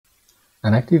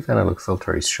An active analog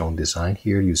filter is shown designed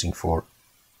here using 4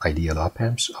 ideal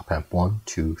op-amps, op-amp 1,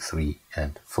 2, 3,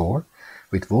 and 4,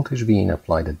 with voltage Vin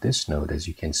applied at this node, as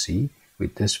you can see,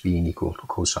 with this Vin equal to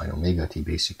cosine omega t,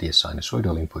 basically a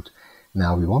sinusoidal input.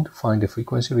 Now we want to find the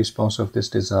frequency response of this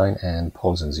design and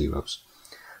poles and zeros.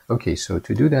 Okay, so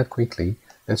to do that quickly,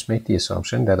 let's make the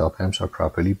assumption that op-amps are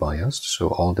properly biased, so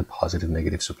all the positive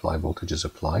negative supply voltages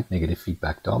applied, negative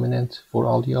feedback dominant for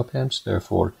all the op-amps,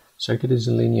 therefore circuit is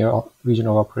in linear region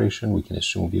of operation, we can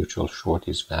assume virtual short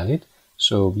is valid,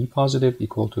 so V positive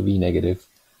equal to V negative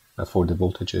for the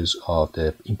voltages of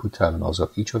the input terminals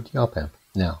of each of the op-amp.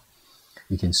 Now,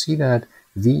 you can see that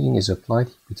Vin is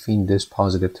applied between this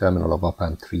positive terminal of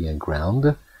op-amp 3 and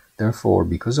ground, therefore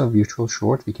because of virtual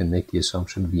short we can make the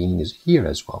assumption Vin is here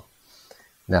as well.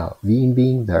 Now, Vin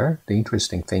being there, the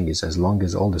interesting thing is as long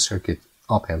as all the circuit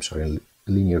op-amps are in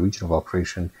linear region of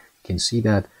operation, you can see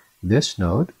that this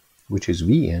node, which is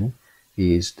Vin,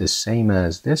 is the same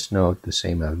as this node, the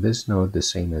same as this node, the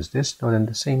same as this node, and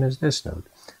the same as this node.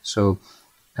 So,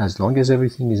 as long as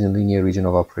everything is in linear region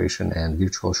of operation and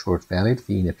virtual short valid,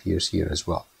 Vin appears here as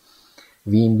well.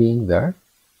 Vin being there,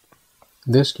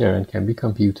 this current can be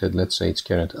computed, let's say it's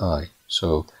current I.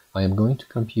 So, I am going to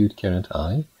compute current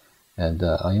I, and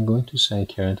I am going to say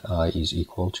current I is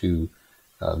equal to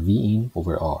Vin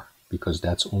over R, because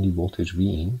that's only voltage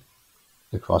Vin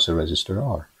across a resistor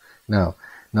R. Now,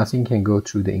 nothing can go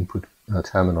through the input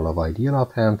terminal of ideal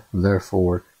op-amp,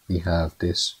 therefore we have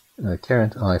this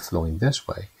current I flowing this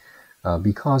way.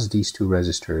 Because these two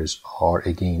resistors are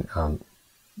again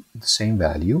the same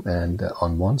value, and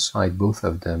on one side both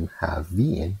of them have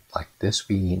Vin, like this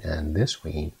Vin and this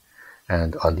Vin,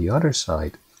 and on the other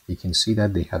side you can see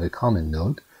that they have a common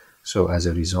node, so as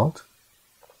a result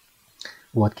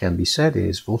what can be said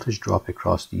is voltage drop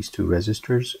across these two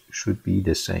resistors should be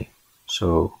the same.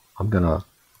 So I'm gonna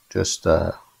just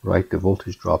write the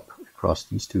voltage drop across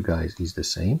these two guys is the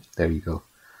same. There you go.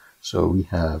 So we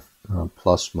have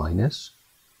plus minus,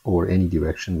 or any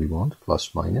direction we want,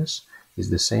 plus minus is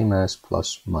the same as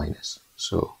plus minus.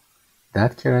 So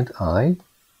that current I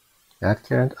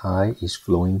is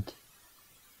flowing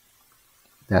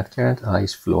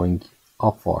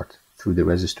upward through the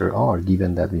resistor R,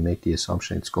 given that we make the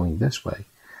assumption it's going this way.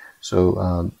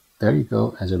 So there you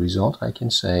go. As a result, I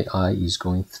can say I is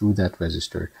going through that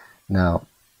resistor. Now,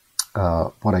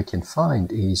 what I can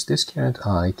find is this current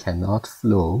I cannot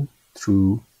flow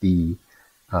through the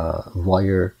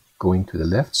wire going to the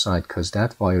left side, because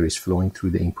that wire is flowing through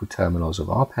the input terminals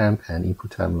of op-amp, and input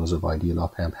terminals of ideal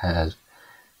op-amp have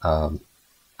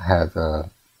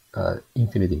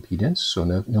infinite impedance, so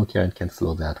no current can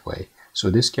flow that way. So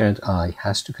this current I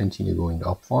has to continue going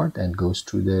upward and goes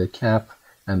through the cap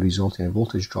and result in a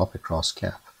voltage drop across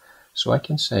cap. So I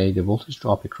can say the voltage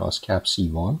drop across cap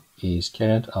C1 is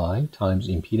current I times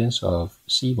impedance of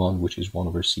C1, which is 1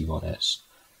 over C1s.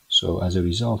 So as a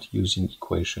result, using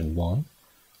equation 1,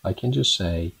 I can just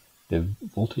say the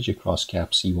voltage across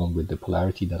cap C1 with the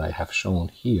polarity that I have shown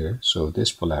here, so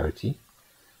this polarity,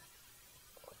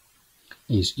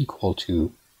 is equal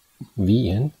to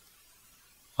Vn.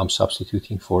 I'm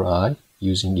substituting for I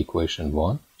using equation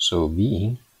 1, so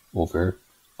Vn over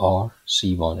R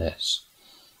C1s.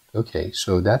 Okay,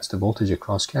 so that's the voltage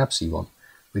across cap C1.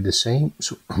 With the same,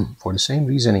 so for the same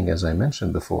reasoning as I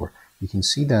mentioned before, you can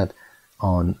see that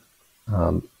on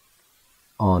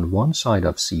one side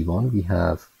of C1 we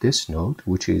have this node,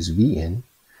 which is Vn,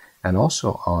 and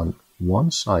also on one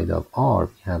side of R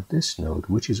we have this node,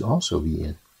 which is also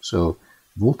Vn. So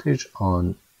voltage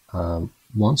on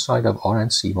one side of R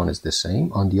and C1 is the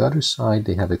same. On the other side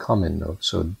they have a common node.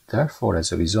 So therefore,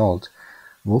 as a result,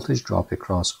 voltage drop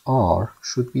across R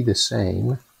should be the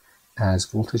same as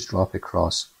voltage drop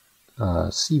across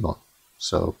C1.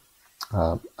 So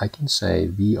I can say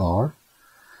VR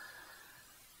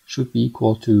should be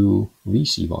equal to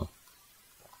VC1.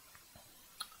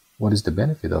 What is the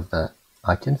benefit of that?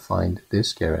 I can find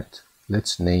this current.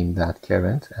 Let's name that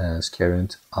current as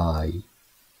current I.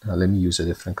 Let me use a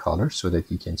different color so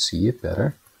that you can see it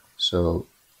better. So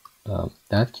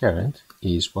that current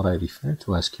is what I refer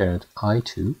to as current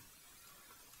I2,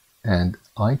 and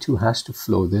I2 has to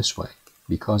flow this way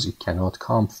because it cannot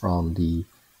come from the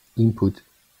input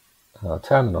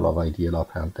terminal of ideal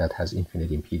op-amp that has infinite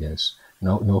impedance.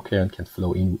 No current can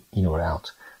flow in or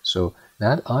out. So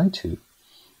that I2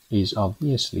 is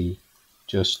obviously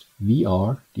just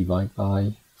VR divided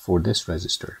by, for this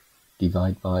resistor,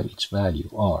 divided by its value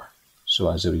R. So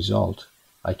as a result,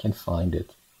 I can find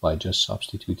it by just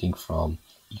substituting from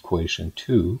equation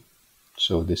 2.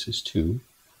 So this is 2.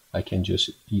 I can just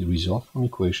resolve from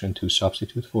equation 2,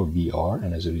 substitute for VR,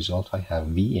 and as a result I have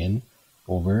Vn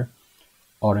over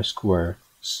R square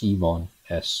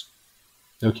C1S.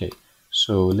 Okay,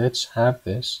 so let's have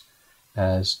this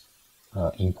as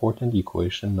important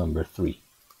equation number 3,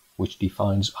 which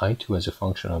defines I2 as a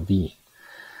function of Vn.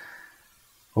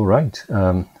 All right,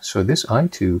 so this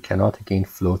I2 cannot again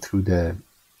flow through the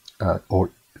or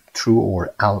through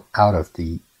or out of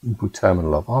the input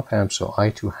terminal of op-amp, so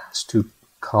I2 has to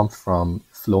come from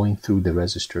flowing through the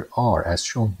resistor R as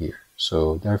shown here.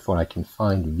 So therefore I can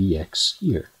find Vx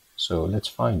here. So let's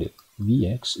find it.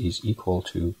 Vx is equal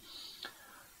to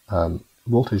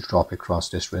voltage drop across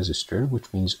this resistor,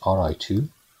 which means Ri2,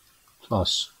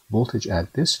 plus voltage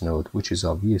at this node, which is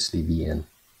obviously Vn.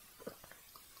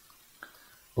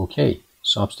 Okay,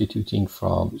 substituting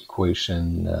from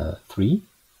equation 3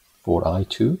 for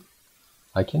I2,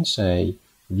 I can say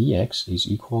Vx is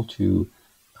equal to,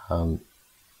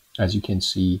 as you can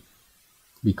see,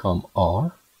 become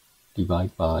R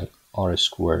divided by R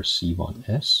square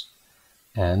C1S,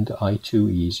 and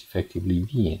I2 is effectively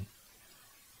Vn.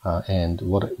 And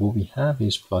what we have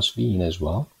is plus Vn as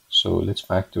well. So let's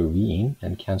factor Vn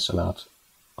and cancel out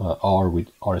R with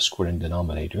R square in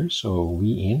denominator. So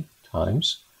Vn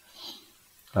times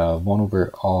 1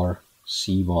 over R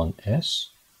C1S.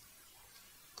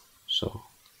 So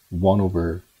 1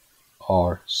 over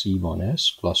R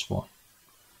C1S plus 1.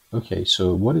 Okay,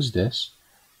 so what is this?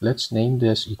 Let's name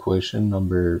this equation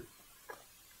number,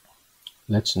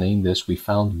 let's name this, we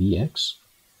found Vx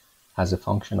as a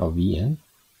function of Vn.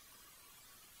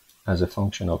 As a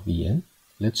function of Vn,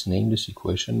 let's name this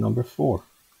equation number 4.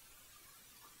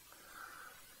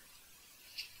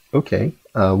 Okay,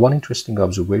 one interesting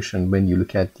observation when you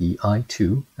look at the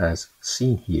I2 as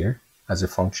seen here as a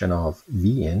function of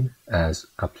Vn as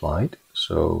applied,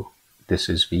 so this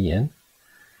is Vn,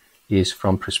 is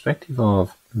from perspective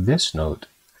of this node,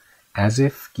 as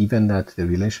if given that the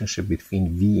relationship between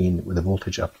Vn with the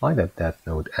voltage applied at that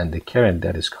node and the current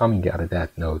that is coming out of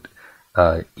that node,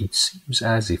 it seems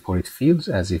as if, or it feels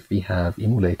as if we have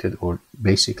emulated, or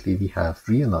basically we have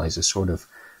realized a sort of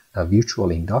virtual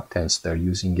inductance there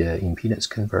using an impedance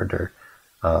converter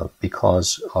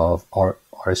because of R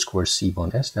square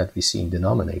C1S that we see in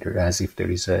denominator, as if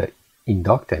there is a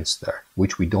inductance there,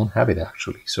 which we don't have it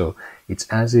actually. So it's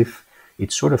as if,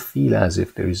 it sort of feel as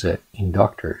if there is an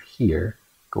inductor here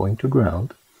going to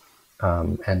ground,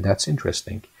 and that's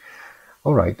interesting.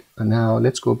 All right, now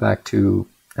let's go back to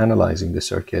analyzing the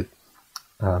circuit.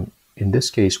 In this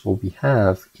case, what we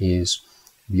have is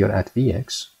we are at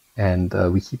Vx, and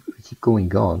we keep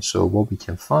going on. So what we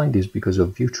can find is, because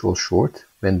of virtual short,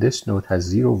 when this node has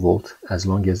 0 volt, as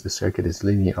long as the circuit is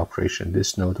linear operation,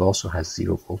 this node also has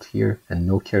 0 volt here, and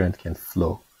no current can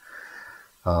flow.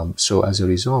 So as a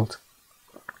result,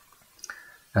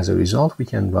 we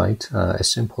can write a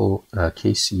simple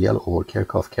KCL, or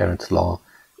Kirchhoff current law.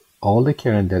 All the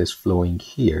current that is flowing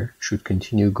here should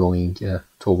continue going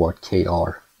toward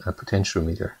Kr, a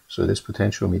potentiometer. So this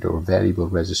potentiometer or variable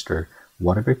resistor,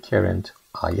 whatever current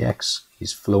Ix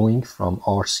is flowing from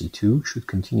RC2 should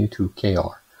continue to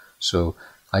Kr. So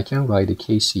I can write a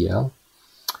KCL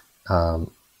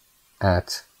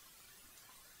at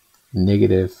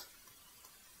negative,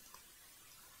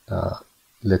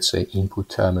 let's say, input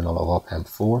terminal of op-amp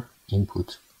 4,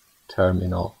 input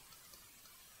terminal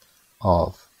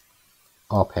of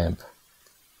op-amp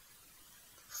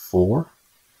 4,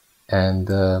 and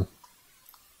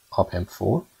op-amp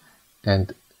 4,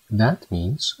 and that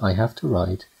means I have to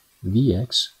write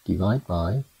Vx divided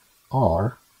by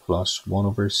R plus 1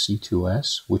 over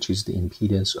C2S, which is the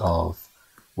impedance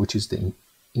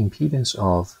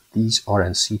of these R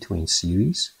and C2 in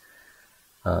series,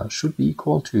 should be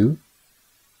equal to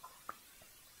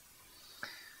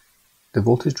the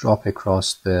voltage drop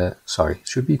across the,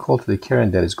 should be equal to the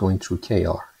current that is going through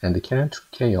Kr. And the current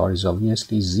through Kr is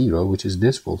obviously 0, which is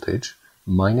this voltage,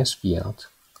 minus Vout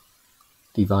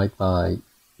divided by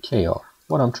Kr.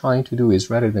 What I'm trying to do is,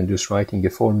 rather than just writing a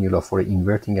formula for an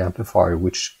inverting amplifier,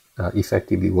 which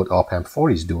effectively what op-amp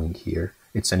 4 is doing here,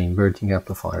 it's an inverting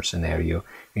amplifier scenario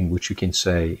in which you can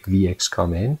say Vx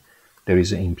come in, there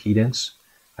is an impedance,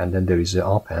 and then there is an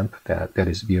op-amp that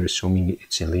is, we are assuming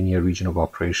it's in linear region of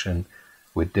operation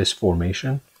with this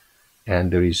formation,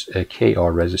 and there is a Kr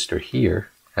resistor here,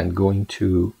 and going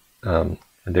to, and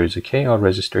there is a Kr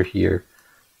resistor here,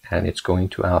 and it's going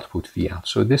to output Vout.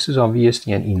 So this is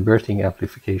obviously an inverting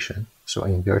amplification, so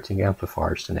an inverting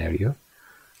amplifier scenario,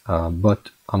 but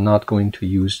I'm not going to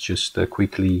use just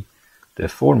quickly the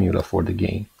formula for the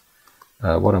gain.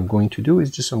 What I'm going to do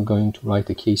is just, I'm going to write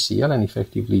a KCL and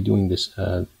effectively doing this,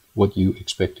 what you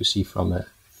expect to see from a,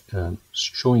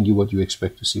 showing you what you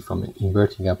expect to see from an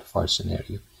inverting amplifier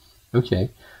scenario. Okay,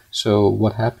 So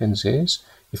what happens is,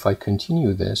 if I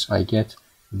continue this, I get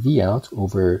V out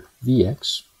over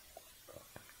Vx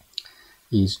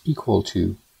is equal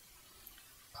to,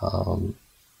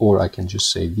 or I can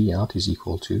just say V out is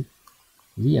equal to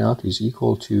negative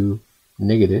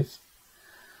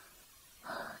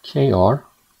Kr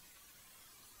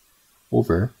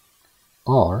over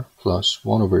R plus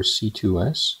 1 over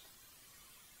C2S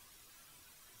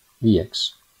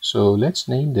Vx. So let's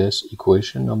name this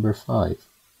equation number 5,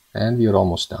 and we are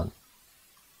almost done.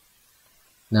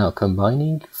 Now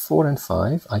combining 4 and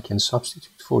 5, I can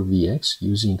substitute for Vx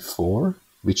using 4,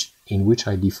 in which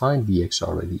I defined Vx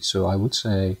already. So I would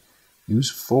say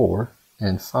use 4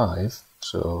 and 5.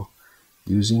 So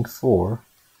using 4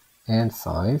 and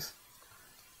 5,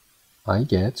 I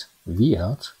get V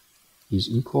out is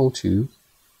equal to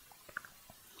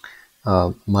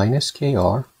minus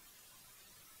Kr,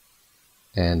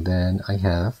 and then I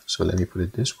have, so let me put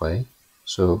it this way,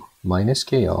 so minus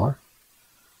Kr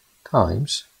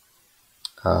times,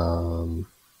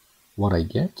 what I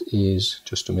get is,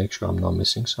 just to make sure I'm not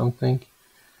missing something,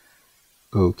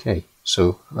 okay,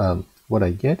 so what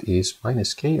I get is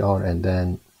minus Kr and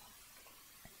then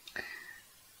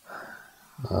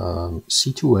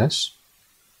C2S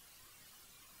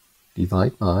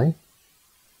divide by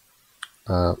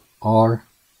R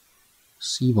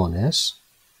C1S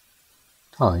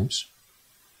times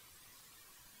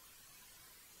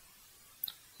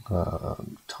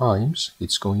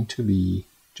it's going to be,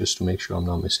 just to make sure I'm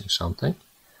not missing something,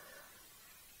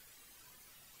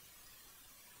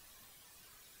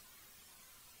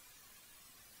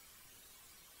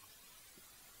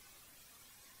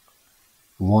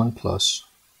 one plus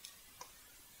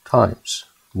times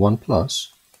 1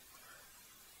 plus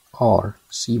R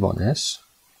C1S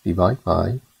divide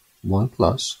by 1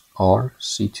 plus R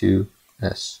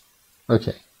C2S.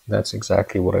 Okay, that's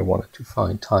exactly what I wanted to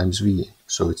find, times V in.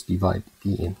 So it's divide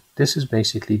V in. This is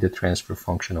basically the transfer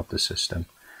function of the system.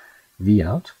 V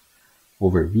out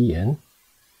over V in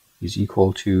is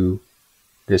equal to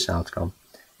this outcome.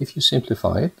 If you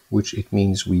simplify it, which it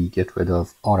means we get rid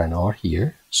of R and R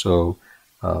here, so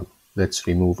let's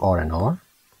remove R and R.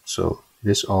 So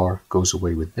this R goes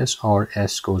away with this R,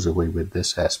 S goes away with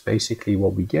this S. Basically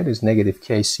what we get is negative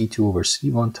K C2 over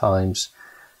C1 times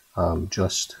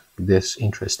just this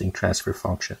interesting transfer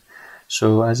function.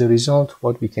 So as a result,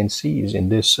 what we can see is in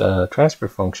this transfer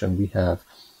function we have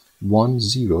 1,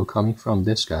 0 coming from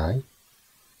this guy,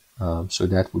 so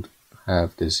that would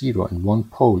have the 0, and 1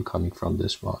 pole coming from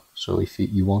this one. So if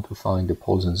you want to find the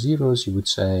poles and zeros, you would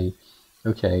say,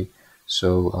 okay,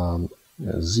 so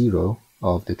 0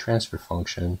 of the transfer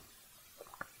function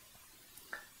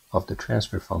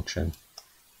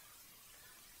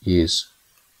is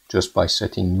just by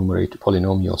setting numerator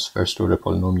polynomials, first order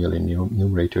polynomial in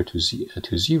numerator to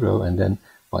 0, and then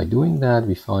by doing that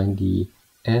we find the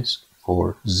S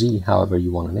or Z, however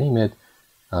you want to name it,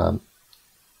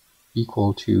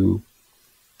 equal to,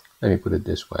 let me put it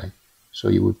this way, so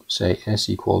you would say S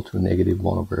equal to negative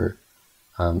 1 over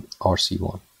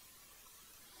RC1.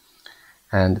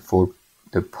 And for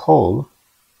the pole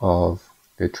of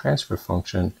the transfer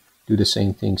function, do the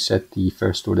same thing, set the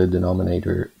first order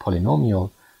denominator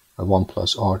polynomial 1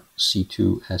 plus R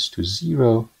C2S to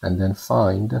 0, and then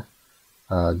find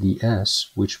the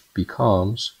S, which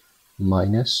becomes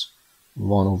minus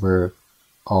 1 over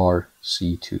R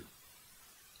C2.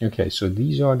 Okay, so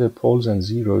these are the poles and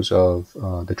zeros of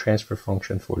the transfer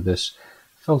function for this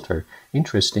filter.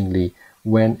 Interestingly,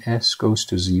 when S goes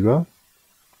to 0,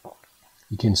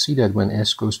 you can see that when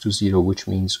S goes to 0, which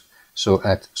means, so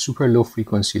at super low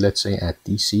frequency, let's say at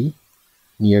DC,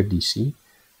 near DC,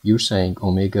 you're saying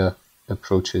omega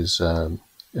approaches,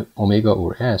 omega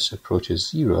or S approaches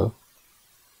 0.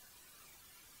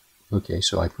 Okay,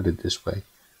 so I put it this way.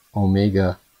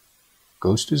 Omega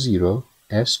goes to 0,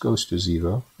 S goes to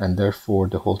 0, and therefore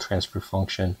the whole transfer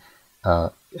function,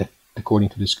 according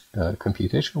to this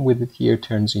computation with it here,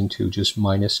 turns into just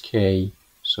minus K.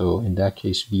 So in that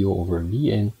case, VO over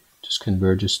VN just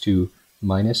converges to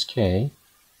minus K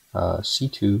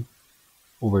C2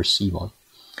 over C1.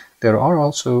 There are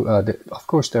also, of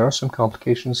course, there are some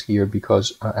complications here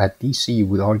because at DC you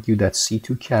would argue that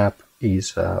C2 cap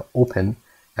is open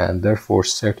and therefore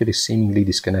circuit is seemingly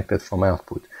disconnected from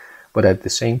output. But at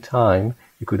the same time,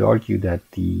 you could argue that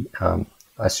the,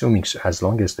 assuming as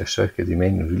long as the circuit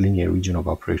remains in a linear region of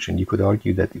operation, you could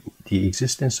argue that the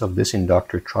existence of this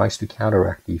inductor tries to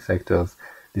counteract the effect of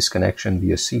disconnection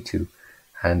via C2.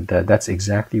 And that's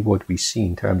exactly what we see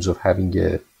in terms of having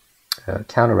a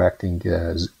counteracting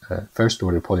first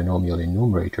order polynomial in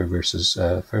numerator versus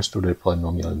first order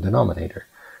polynomial in denominator.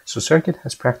 So circuit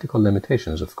has practical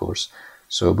limitations, of course.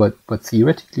 So, but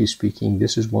theoretically speaking,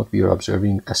 this is what we are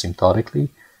observing asymptotically,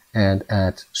 and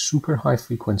at super high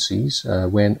frequencies,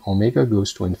 when omega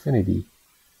goes to infinity,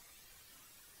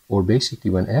 or basically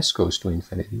when S goes to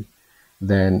infinity,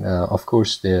 then of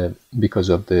course because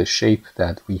of the shape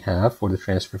that we have for the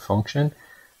transfer function,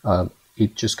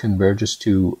 it just converges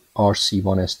to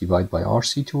RC1S divided by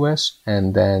RC2S,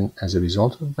 and then as a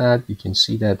result of that, you can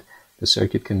see that the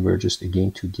circuit converges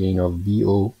again to gain of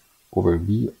VO over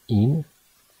V in,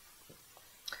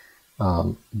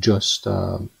 just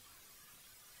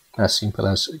as simple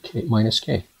as K minus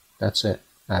K. That's it,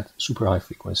 at super high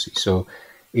frequency. So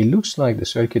it looks like the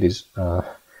circuit is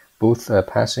both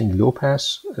passing low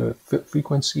pass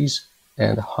frequencies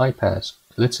and high pass,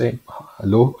 let's say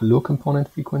low component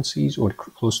frequencies or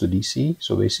close to DC.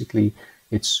 So basically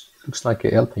it looks like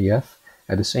a LPF.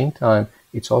 At the same time,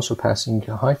 it's also passing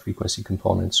a high frequency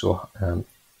component, so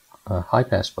a high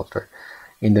pass filter.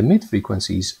 In the mid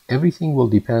frequencies, everything will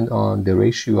depend on the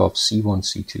ratio of C1,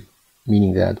 C2,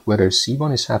 meaning that whether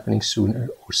C1 is happening sooner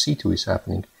or C2 is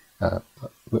happening,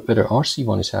 whether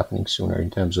RC1 is happening sooner in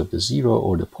terms of the zero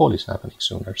or the pole is happening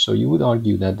sooner. So you would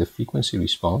argue that the frequency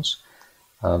response,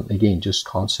 again, just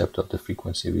concept of the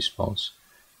frequency response,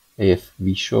 if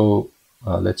we show,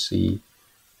 let's see,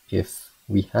 if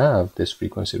we have this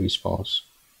frequency response,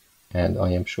 and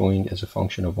I am showing as a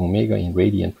function of omega in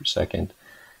radian per second,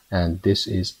 and this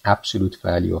is absolute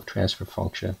value of transfer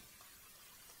function,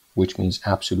 which means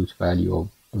absolute value of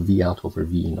V out over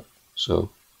V in. So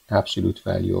absolute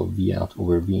value of V out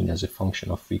over V in as a function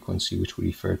of frequency, which we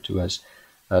refer to as,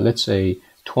 let's say,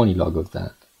 20 log of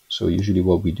that. So usually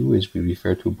what we do is we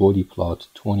refer to Bode plot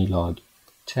 20 log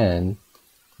 10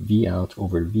 V out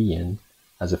over V in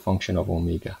as a function of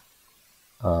omega.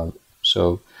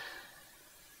 So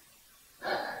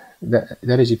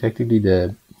that is effectively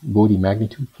the Bode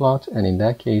magnitude plot, and in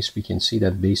that case we can see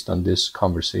that based on this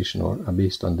conversation or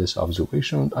based on this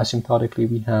observation, asymptotically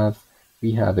we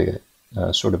have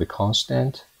a sort of a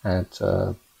constant at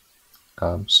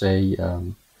say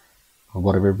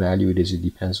whatever value it is, it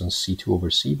depends on C2 over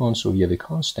C1, so we have a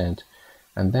constant.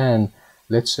 And then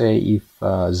let's say if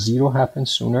 0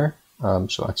 happens sooner,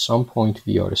 so at some point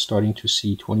we are starting to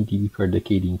see 20 dB per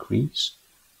decade increase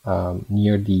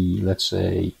near the, let's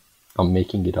say, I'm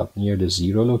making it up, near the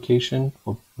 0 location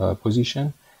or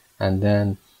position, and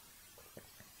then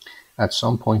at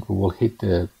some point we will hit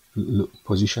the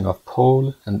position of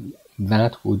pole, and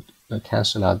that would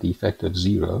cancel out the effect of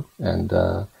 0, and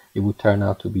it would turn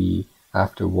out to be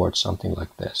afterwards something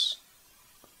like this.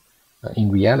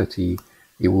 In reality,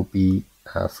 it would be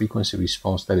a frequency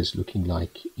response that is looking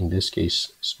like, in this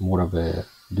case, it's more of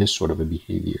this sort of a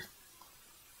behavior,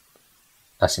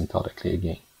 asymptotically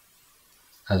again,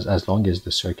 as long as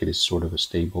the circuit is sort of a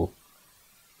stable.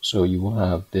 So you will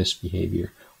have this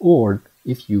behavior. Or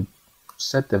if you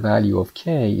set the value of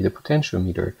K, the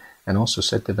potentiometer, and also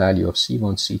set the value of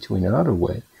C1, C2 in another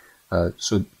way,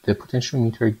 so the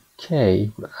potentiometer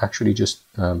K would actually just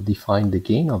define the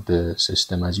gain of the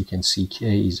system. As you can see,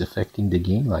 K is affecting the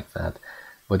gain like that.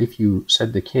 But if you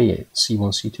set the K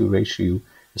C1, C2 ratio,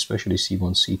 especially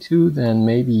C1, C2, then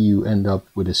maybe you end up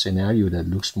with a scenario that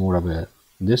looks more of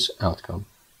this outcome.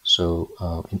 So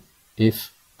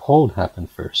if pole happened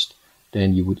first,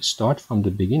 then you would start from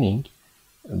the beginning,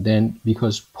 then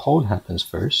because pole happens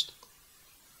first,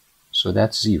 so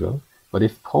that's 0. But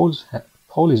if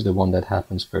pole is the one that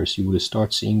happens first, you would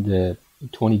start seeing the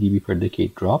 20 dB per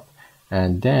decade drop,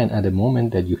 and then at the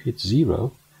moment that you hit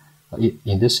 0,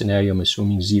 in this scenario I'm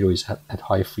assuming 0 is at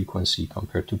high frequency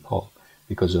compared to pole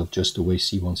because of just the way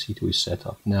C1, C2 is set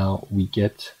up. Now we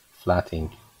get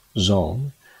flattening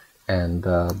zone, and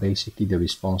basically the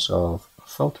response of a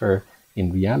filter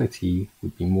in reality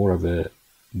would be more of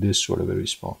this sort of a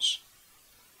response.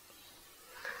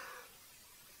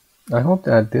 I hope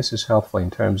that this is helpful in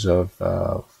terms of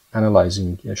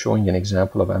analyzing, showing an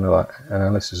example of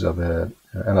analysis of an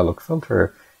analog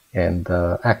filter and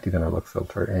active analog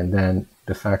filter, and then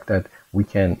the fact that we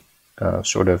can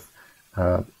sort of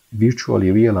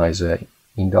virtually realize a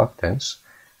inductance,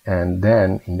 and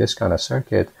then in this kind of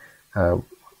circuit,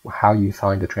 how you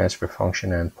find the transfer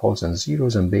function and poles and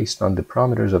zeros, and based on the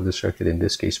parameters of the circuit, in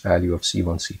this case value of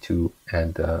C1, C2,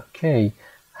 and K,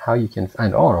 how you can,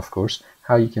 and R of course,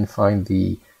 how you can find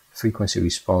the frequency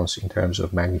response in terms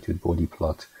of magnitude Bode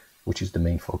plot, which is the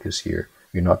main focus here.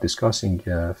 We're not discussing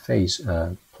phase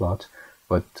plot,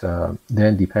 but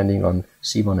then depending on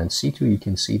C1 and C2, you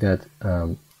can see that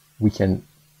we can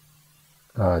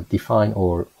define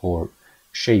or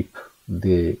shape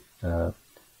the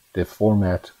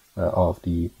format of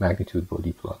the magnitude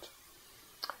Bode plot.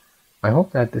 I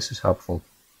hope that this is helpful.